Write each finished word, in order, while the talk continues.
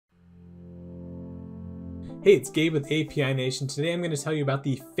Hey, it's Gabe with API Nation. Today I'm going to tell you about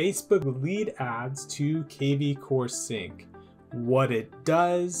the Facebook lead ads to kvCORE Sync, what it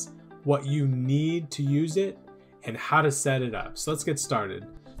does, what you need to use it, and how to set it up. So let's get started.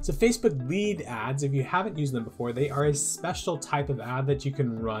 So Facebook lead ads, if you haven't used them before, they are a special type of ad that you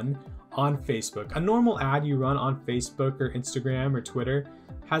can run on Facebook. A normal ad you run on Facebook or Instagram or Twitter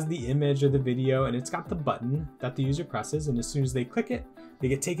has the image or the video, and it's got the button that the user presses, and as soon as they click it, they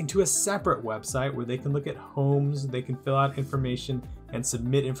get taken to a separate website where they can look at homes, they can fill out information and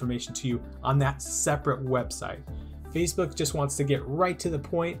submit information to you on that separate website. Facebook just wants to get right to the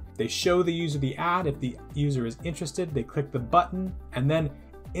point. They show the user the ad. If the user is interested, they click the button, and then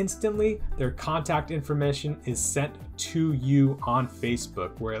instantly their contact information is sent to you on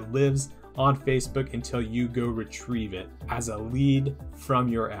Facebook, where it lives on Facebook until you go retrieve it as a lead from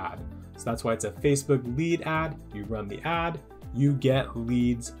your ad. So that's why it's a Facebook lead ad. You run the ad, you get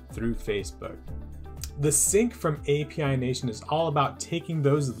leads through Facebook. The sync from API Nation is all about taking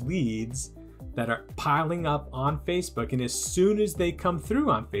those leads that are piling up on Facebook, and as soon as they come through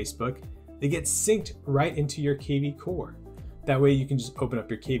on Facebook, they get synced right into your kvCORE. That way you can just open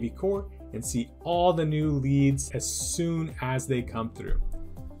up your kvCORE and see all the new leads as soon as they come through.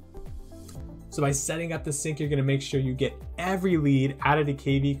 So by setting up the sync, you're going to make sure you get every lead added to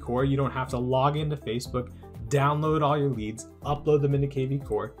kvCORE. You don't have to log into Facebook, download all your leads, upload them into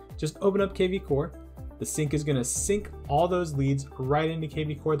kvCORE. Just open up kvCORE. The sync is going to sync all those leads right into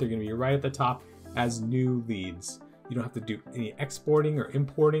kvCORE. They're going to be right at the top as new leads. You don't have to do any exporting or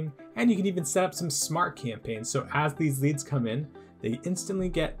importing, and you can even set up some smart campaigns. So as these leads come in, they instantly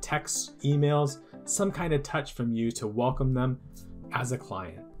get texts, emails, some kind of touch from you to welcome them as a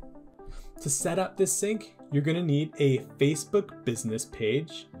client. To set up this sync, you're going to need a Facebook business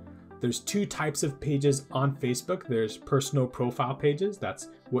page. There's two types of pages on Facebook. There's personal profile pages. That's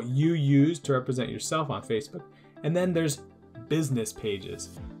what you use to represent yourself on Facebook. And then there's business pages.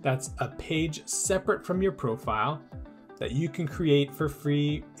 That's a page separate from your profile that you can create for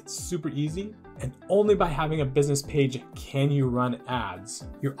free. It's super easy. And only by having a business page can you run ads.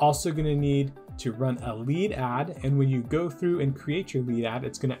 You're also going to need to run a lead ad. And when you go through and create your lead ad,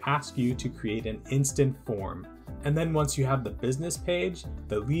 it's going to ask you to create an instant form. And then once you have the business page,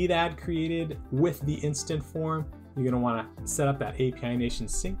 the lead ad created with the instant form, you're going to want to set up that API Nation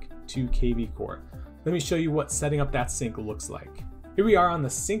sync to kvCORE. Let me show you what setting up that sync looks like. Here we are on the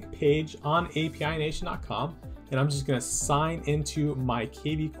sync page on apination.com, and I'm just going to sign into my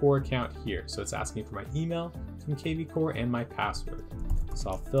kvCORE account here. So it's asking for my email from kvCORE and my password. So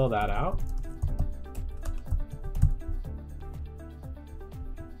I'll fill that out.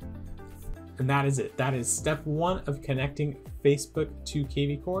 And that is it. That is step one of connecting Facebook to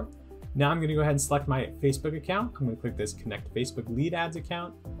kvCORE. Now I'm going to go ahead and select my Facebook account. I'm going to click this Connect Facebook Lead Ads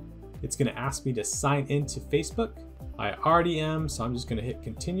account. It's going to ask me to sign into Facebook. I already am, so I'm just going to hit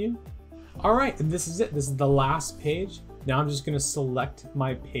continue. All right, and this is it. This is the last page. Now I'm just going to select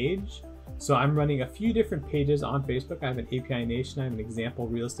my page. So I'm running a few different pages on Facebook. I have an API Nation, I have an example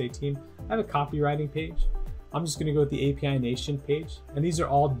real estate team, I have a copywriting page. I'm just going to go with the API Nation page, and these are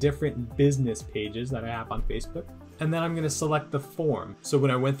all different business pages that I have on Facebook. And then I'm going to select the form. So when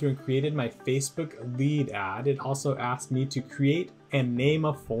I went through and created my Facebook lead ad, it also asked me to create and name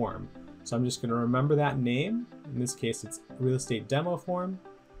a form. So I'm just going to remember that name. In this case, it's real estate demo form,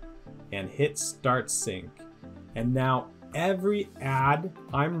 and hit start sync. And now every ad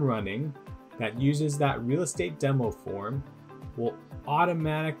I'm running that uses that real estate demo form will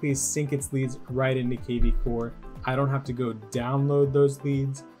automatically sync its leads right into kvCORE. I don't have to go download those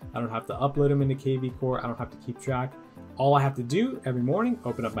leads. I don't have to upload them into kvCORE. I don't have to keep track. All I have to do every morning,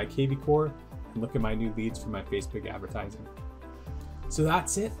 open up my kvCORE and look at my new leads for my Facebook advertising. So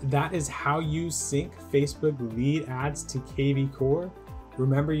that's it. That is how you sync Facebook lead ads to kvCORE.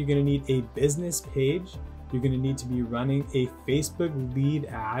 Remember, you're going to need a business page. You're going to need to be running a Facebook lead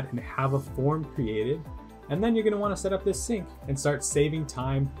ad and have a form created. And then you're going to want to set up this sync and start saving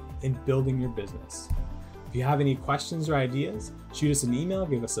time in building your business. If you have any questions or ideas, shoot us an email,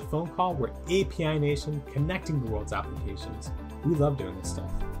 give us a phone call. We're API Nation, connecting the world's applications. We love doing this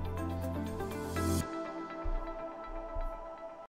stuff.